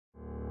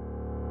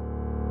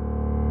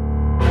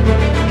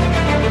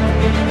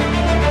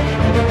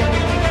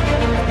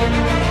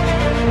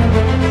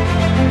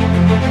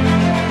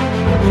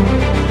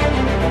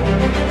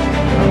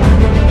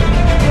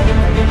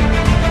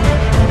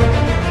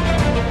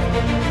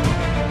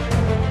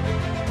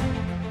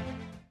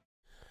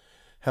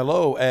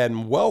Hello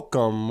and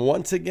welcome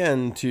once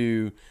again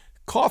to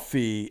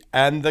Coffee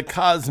and the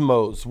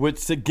Cosmos with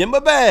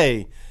Sagima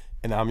Bay.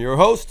 And I'm your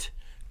host,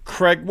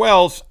 Craig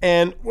Wells,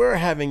 and we're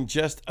having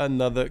just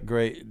another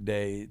great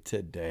day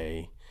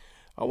today.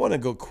 I want to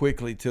go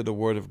quickly to the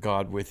Word of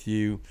God with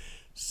you.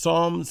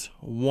 Psalms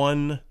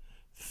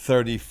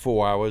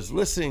 134. I was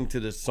listening to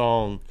the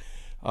song.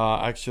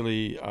 I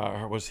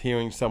was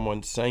hearing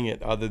someone sing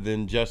it other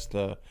than just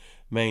the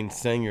main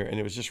singer, and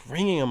it was just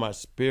ringing in my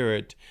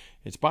spirit.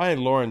 It's by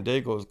Lauren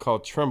Daigle. It's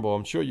called Tremble.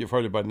 I'm sure you've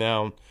heard it by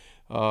now.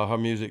 Her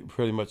music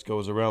pretty much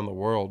goes around the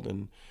world,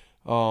 and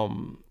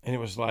it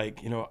was like,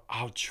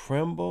 I'll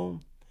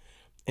tremble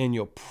in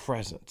your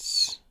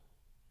presence.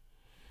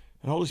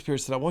 And Holy Spirit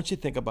said, I want you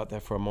to think about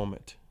that for a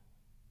moment,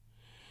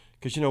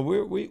 because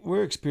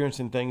we're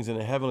experiencing things in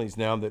the heavenlies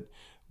now that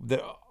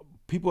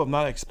people have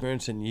not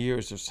experienced in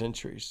years or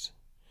centuries.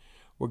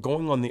 We're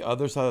going on the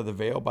other side of the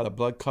veil by the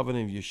blood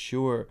covenant of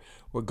Yeshua.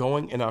 We're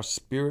going in our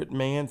spirit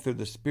man through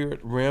the spirit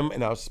rim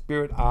and our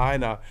spirit eye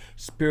and our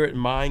spirit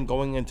mind,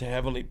 going into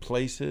heavenly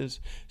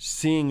places,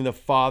 seeing the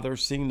Father,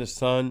 seeing the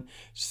Son,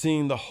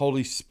 seeing the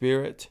Holy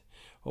Spirit,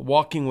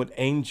 walking with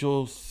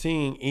angels,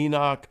 seeing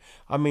Enoch.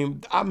 I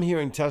mean, I'm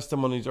hearing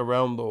testimonies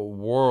around the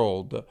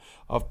world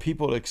of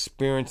people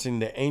experiencing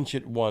the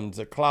ancient ones,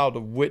 a cloud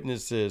of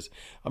witnesses.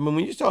 I mean,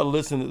 when you start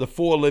listening to the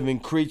four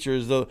living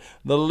creatures, the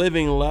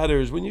living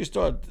letters, when you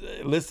start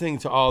listening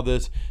to all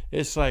this,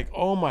 it's like,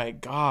 oh my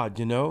God,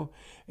 and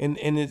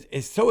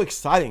it's so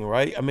exciting,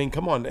 right? I mean,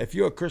 come on, if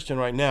you're a Christian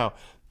right now,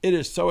 it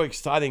is so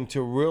exciting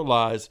to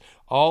realize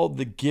all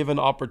the given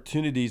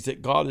opportunities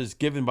that God has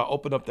given by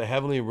opening up the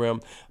heavenly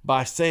realm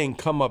by saying,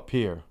 come up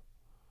here.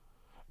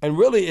 And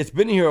really, it's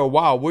been here a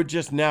while. We're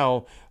just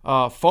now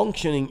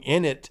functioning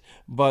in it.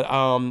 But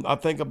I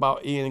think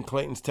about Ian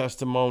Clayton's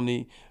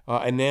testimony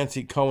and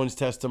Nancy Cohen's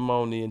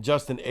testimony and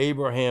Justin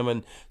Abraham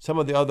and some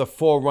of the other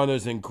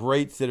forerunners and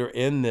greats that are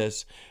in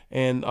this.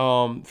 And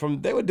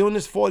they were doing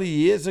this 40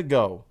 years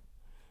ago.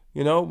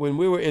 When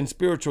we were in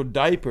spiritual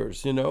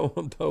diapers,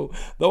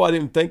 though I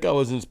didn't think I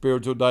was in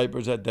spiritual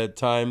diapers at that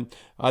time.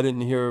 I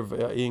didn't hear of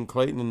Ian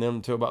Clayton and them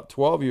until about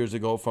 12 years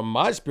ago from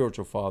my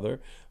spiritual father,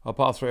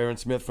 Apostle Aaron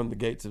Smith from the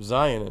Gates of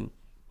Zion. And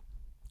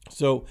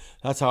so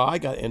that's how I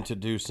got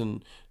introduced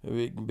and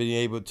being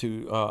able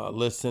to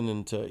listen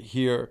and to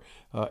hear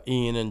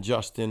Ian and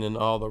Justin and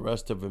all the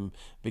rest of them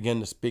begin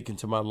to speak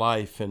into my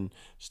life and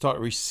start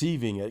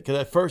receiving it. Because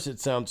at first it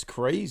sounds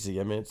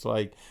crazy. I mean, it's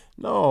like,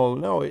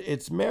 no,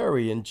 it's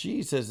Mary and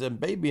Jesus and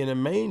baby in a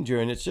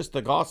manger, and it's just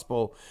the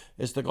gospel.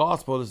 It's the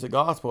gospel. It's the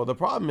gospel. The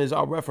problem is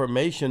our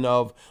reformation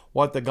of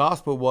what the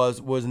gospel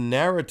was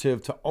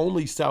narrative to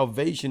only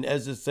salvation,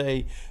 as to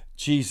say,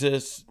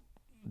 Jesus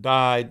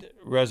died,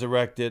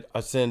 resurrected,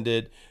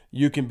 ascended,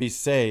 you can be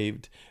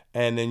saved,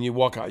 and then you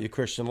walk out your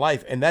Christian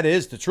life. And that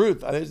is the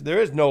truth.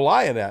 There is no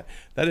lie in that.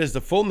 That is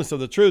the fullness of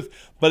the truth,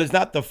 but it's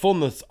not the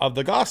fullness of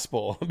the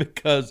gospel,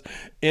 because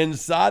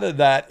inside of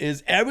that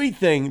is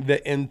everything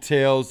that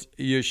entails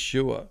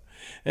Yeshua.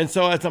 And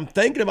so as I'm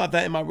thinking about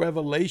that in my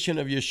revelation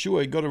of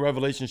Yeshua, go to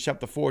Revelation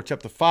chapter 4,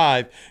 chapter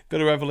 5, go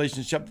to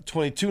Revelation chapter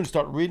 22 and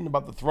start reading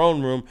about the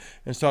throne room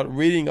and start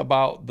reading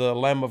about the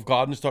Lamb of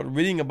God and start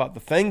reading about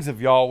the things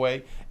of Yahweh.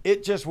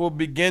 It just will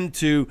begin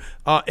to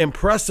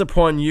impress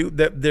upon you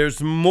that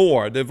there's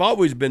more. There've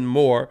always been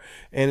more,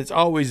 and it's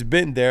always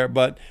been there.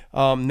 But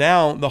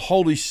now the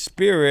Holy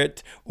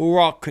Spirit,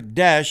 Ruach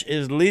Kadesh,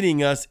 is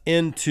leading us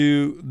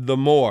into the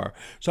more.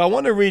 So I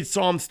want to read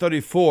Psalms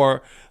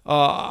 34.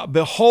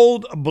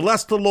 Behold,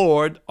 bless the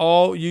Lord,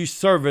 all ye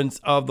servants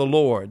of the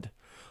Lord.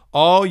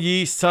 All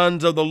ye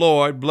sons of the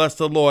Lord, bless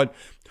the Lord,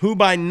 who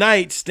by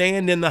night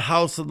stand in the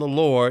house of the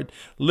Lord.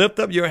 Lift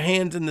up your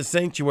hands in the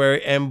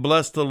sanctuary and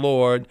bless the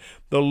Lord.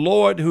 The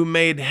Lord who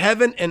made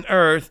heaven and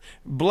earth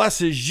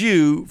blesses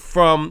you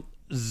from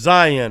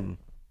Zion.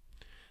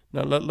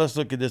 Now let's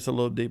look at this a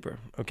little deeper,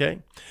 okay?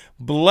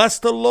 Bless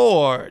the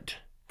Lord.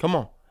 Come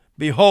on.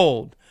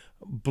 Behold,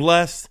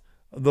 bless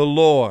the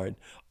Lord.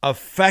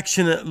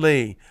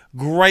 Affectionately,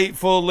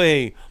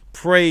 gratefully,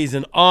 praise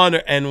and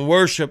honor and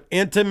worship,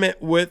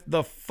 intimate with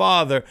the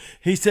Father.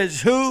 He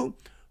says, who?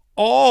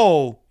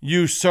 All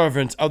you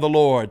servants of the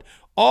Lord,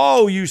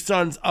 all you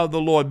sons of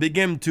the Lord,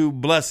 begin to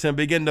bless him,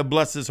 begin to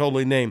bless his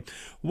holy name.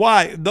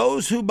 Why?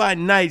 Those who by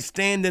night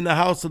stand in the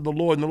house of the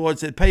Lord, and the Lord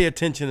said, pay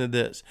attention to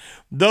this.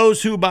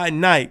 Those who by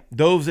night,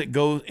 those that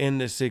go in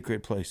the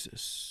secret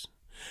places.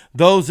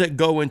 Those that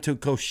go into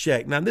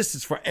Koshek. Now, this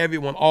is for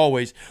everyone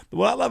always.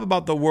 What I love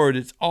about the word,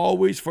 it's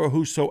always for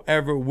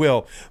whosoever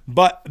will.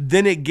 But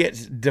then it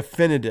gets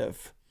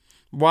definitive,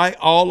 right?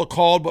 All are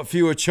called, but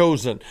few are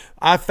chosen.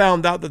 I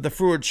found out that the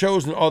few are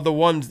chosen are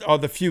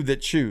the few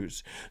that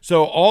choose.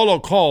 So all are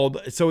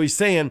called. So he's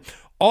saying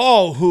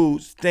all who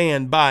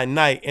stand by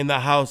night in the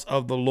house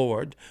of the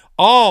Lord,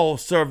 all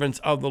servants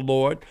of the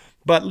Lord.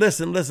 But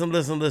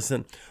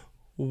listen.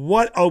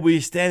 What are we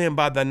standing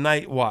by the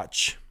night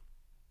watch?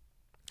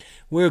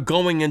 We're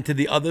going into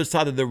the other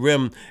side of the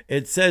rim.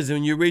 It says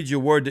when you read your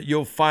word that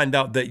you'll find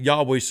out that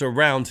Yahweh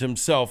surrounds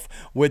himself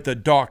with the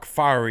dark,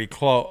 fiery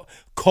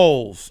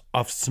coals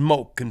of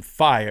smoke and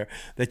fire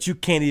that you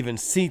can't even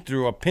see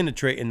through or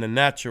penetrate in the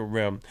natural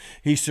realm.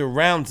 He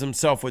surrounds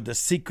himself with the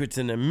secrets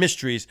and the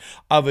mysteries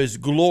of his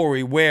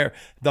glory, where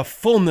the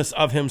fullness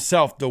of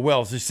himself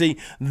dwells. You see,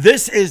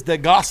 this is the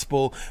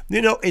gospel.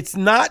 You know, it's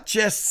not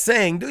just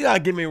saying, do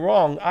not get me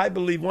wrong, I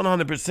believe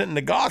 100% in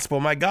the gospel.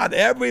 My God,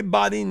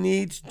 everybody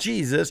needs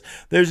Jesus.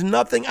 There's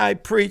nothing I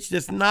preach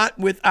that's not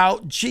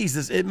without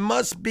Jesus. It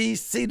must be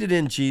seated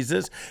in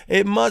Jesus.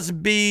 It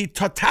must be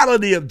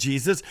totality of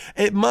Jesus.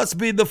 It must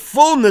be the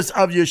fullness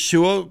of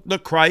Yeshua, the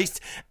Christ,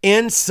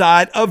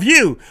 inside of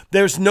you.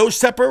 There's no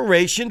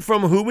separation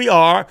from who we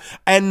are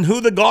and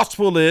who the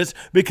gospel is,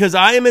 because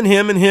I am in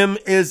him and him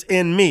is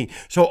in me.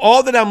 So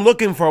all that I'm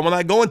looking for when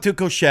I go into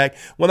Koshek,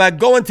 when I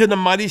go into the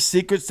mighty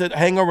secrets that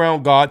hang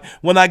around God,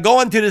 when I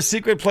go into the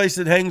secret place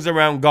that hangs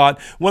around God,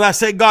 when I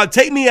say, God,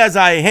 take me as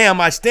I am,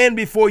 I stand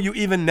before you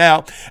even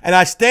now, and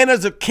I stand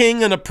as a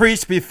king and a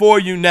priest before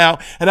you now,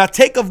 and I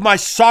take of my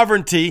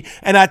sovereignty,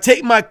 and I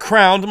take my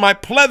crown, my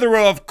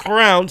plethora of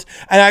crowns,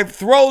 and I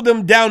throw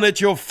them down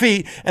at your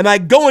feet, and I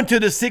go into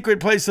the secret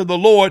place of the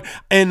Lord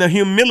in the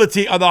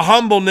humility of the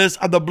humbleness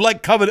of the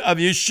blood covenant of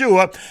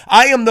Yeshua.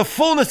 I am the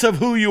fullness of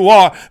who you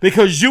are,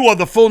 because you are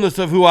the fullness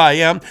of who I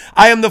am.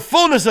 I am the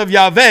fullness of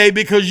Yahweh,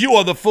 because you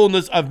are the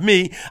fullness of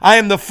me. I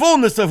am the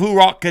fullness of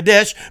Ruach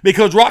Kadesh,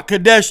 because Ruach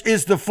Kadesh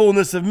is the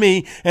fullness of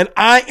me, and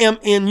I am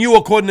in you,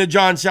 according to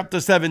John chapter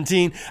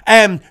 17,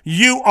 and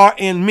you are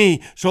in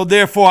me. So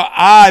therefore,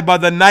 I, by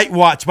the night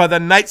watch, by the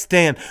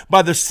nightstand,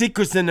 by the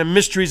secrets and the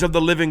mysteries of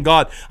the living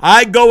God,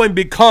 I go and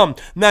become.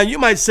 Now, you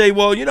might say,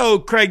 well, you know,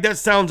 Craig, that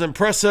sounds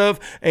impressive,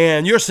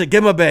 and you're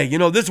Segimabay. You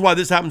know, this is why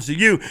this happens to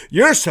you.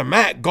 You're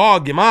Samak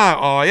Gog Gimai.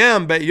 Oh, I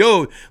am, but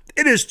yo,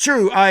 it is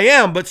true, I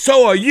am, but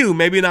so are you.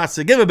 Maybe not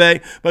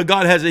Segimabay, but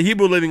God has a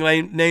Hebrew living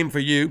name for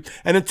you.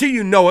 And until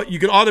you know it, you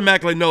can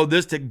automatically know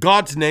this, that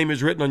God's name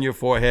is written on your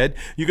forehead.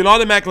 You can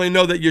automatically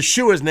know that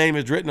Yeshua's name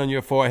is written on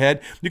your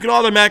forehead. You can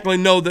automatically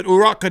know that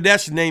Ruach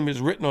Kadesh's name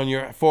is written on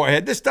your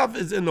forehead. This stuff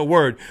is in the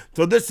Word.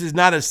 So this is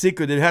not a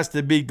secret. It has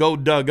to be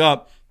dug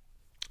up.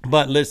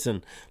 But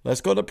listen,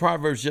 let's go to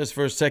Proverbs just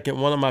for a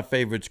second. One of my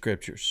favorite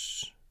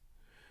scriptures.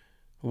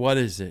 What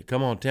is it?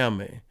 Come on, tell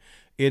me.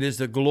 It is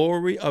the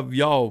glory of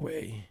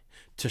Yahweh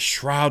to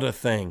shroud a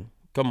thing.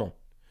 Come on.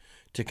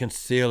 To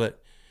conceal it.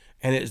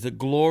 And it is the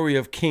glory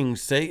of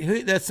kings.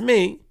 Say, that's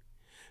me.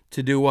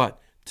 To do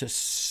what? To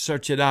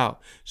search it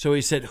out. So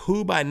he said,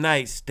 who by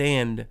night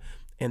stand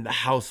in the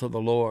house of the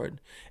Lord,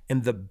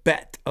 in the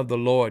bet of the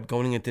Lord,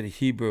 going into the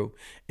Hebrew,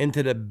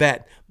 into the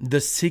bet,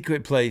 the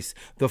secret place,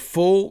 the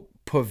full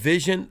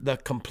provision, the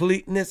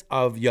completeness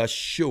of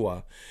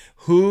Yeshua,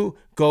 who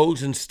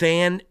goes and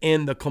stand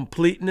in the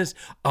completeness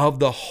of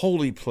the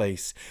holy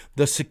place,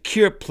 the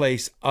secure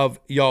place of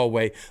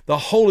Yahweh, the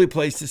holy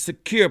place, the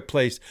secure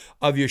place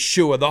of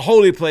Yeshua, the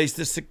holy place,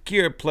 the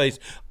secure place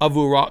of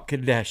Ruach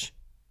Kadesh.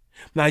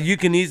 Now, you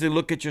can easily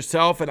look at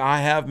yourself, and I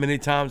have many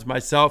times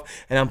myself,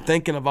 and I'm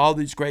thinking of all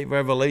these great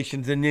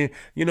revelations, and you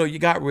know, you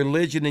got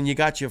religion and you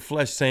got your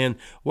flesh saying,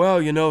 well,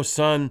 you know,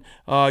 son,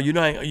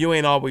 you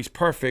ain't always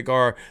perfect,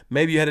 or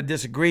maybe you had a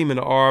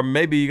disagreement, or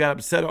maybe you got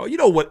upset, or, you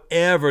know,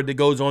 whatever that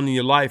goes on in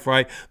your life,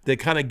 right, that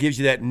kind of gives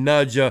you that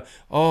nudge,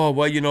 oh,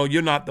 well, you know,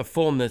 you're not the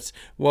fullness.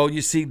 Well,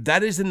 you see,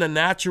 that is in the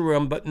natural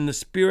realm, but in the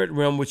spirit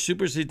realm, which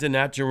supersedes the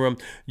natural realm,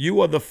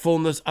 you are the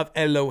fullness of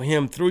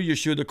Elohim through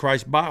Yeshua the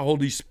Christ by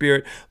Holy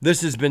Spirit.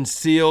 This has been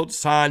sealed,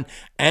 signed,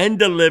 and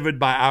delivered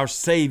by our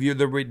Savior,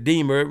 the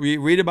Redeemer. We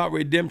read about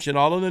redemption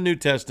all in the New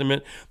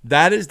Testament.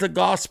 That is the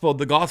gospel of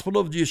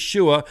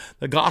Yeshua,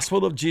 the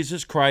gospel of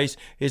Jesus Christ.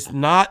 It's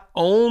not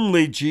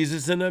only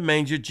Jesus in the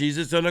manger,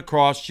 Jesus on the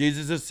cross,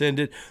 Jesus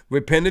ascended,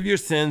 repent of your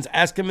sins,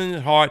 ask him in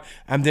his heart,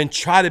 and then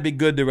try to be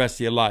good the rest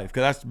of your life.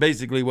 Because that's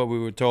basically what we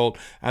were told.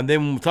 And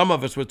then some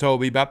of us were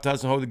told, be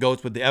baptized in the Holy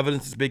Ghost with the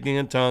evidence of speaking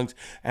in tongues.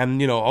 And,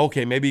 you know,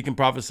 okay, maybe you can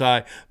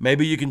prophesy.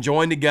 Maybe you can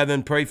join together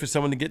and pray for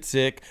someone to get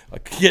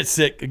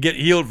get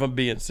healed from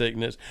being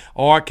sickness,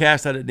 or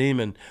cast out a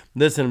demon.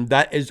 Listen,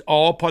 that is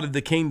all part of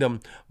the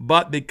kingdom.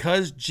 But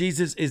because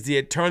Jesus is the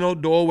eternal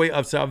doorway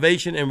of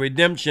salvation and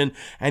redemption,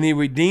 and he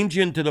redeemed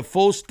you into the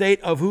full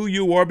state of who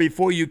you were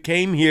before you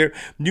came here,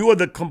 you are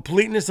the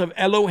completeness of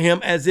Elohim,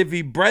 as if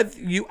he breathed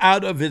you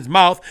out of his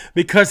mouth,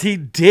 because he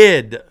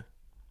did.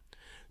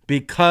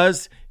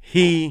 Because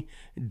he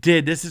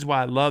did. This is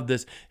why I love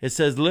this. It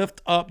says,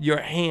 lift up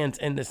your hands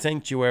in the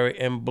sanctuary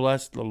and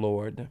bless the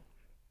Lord.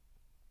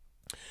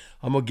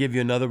 I'm going to give you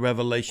another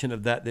revelation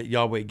of that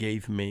Yahweh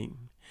gave me.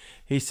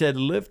 He said,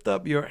 lift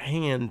up your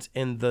hands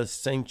in the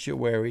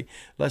sanctuary.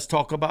 Let's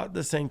talk about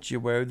the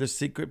sanctuary, the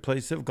secret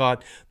place of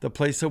God, the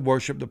place of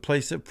worship, the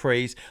place of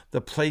praise, the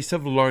place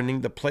of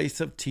learning, the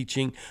place of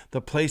teaching,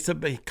 the place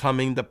of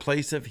becoming, the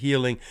place of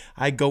healing.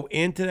 I go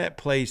into that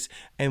place,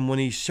 and when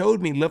he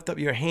showed me, lift up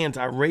your hands,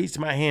 I raised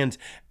my hands,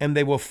 and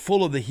they were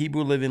full of the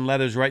Hebrew living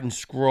letters writing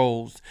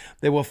scrolls.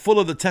 They were full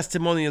of the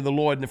testimony of the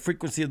Lord and the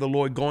frequency of the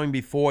Lord going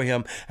before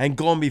him and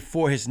going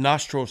before his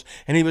nostrils.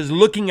 And he was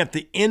looking at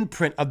the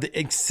imprint of the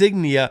insignia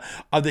insignia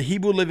of the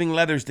Hebrew living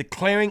letters,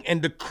 declaring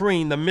and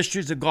decreeing the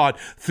mysteries of God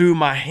through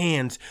my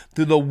hands,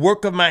 through the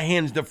work of my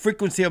hands, the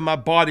frequency of my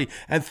body,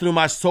 and through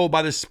my soul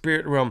by the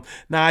spirit realm.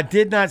 Now, I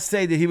did not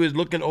say that he was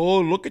looking, oh,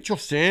 look at your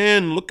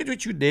sin. Look at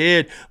what you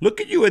did. Look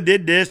at you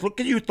did this. Look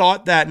at you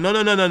thought that. No,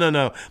 no, no, no, no,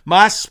 no.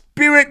 My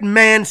spirit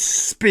man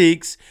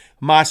speaks.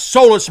 My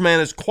soulish man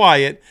is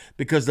quiet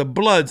because the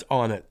blood's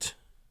on it.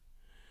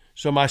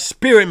 So my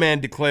spirit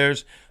man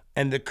declares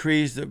and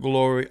decrees the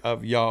glory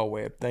of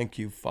Yahweh. Thank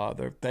you,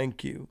 Father.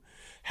 Thank you.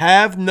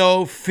 Have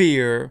no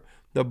fear.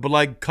 The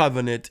blood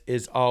covenant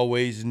is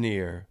always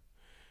near.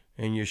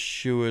 In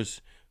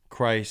Yeshua's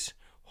Christ's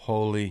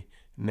holy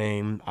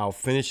name. I'll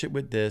finish it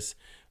with this.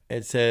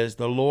 It says,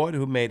 the Lord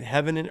who made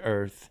heaven and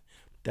earth,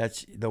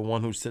 that's the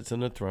one who sits on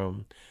the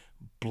throne,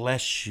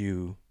 bless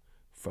you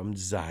from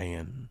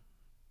Zion.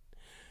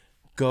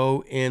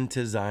 Go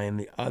into Zion,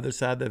 the other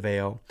side of the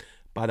veil,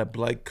 by the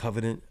blood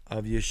covenant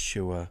of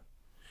Yeshua.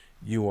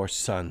 You are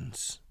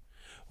sons.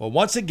 Well,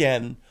 once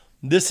again,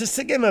 this is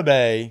Sigma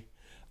Bay.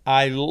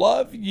 I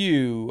love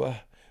you.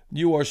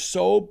 You are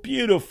so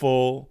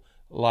beautiful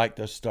like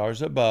the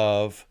stars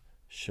above.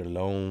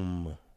 Shalom.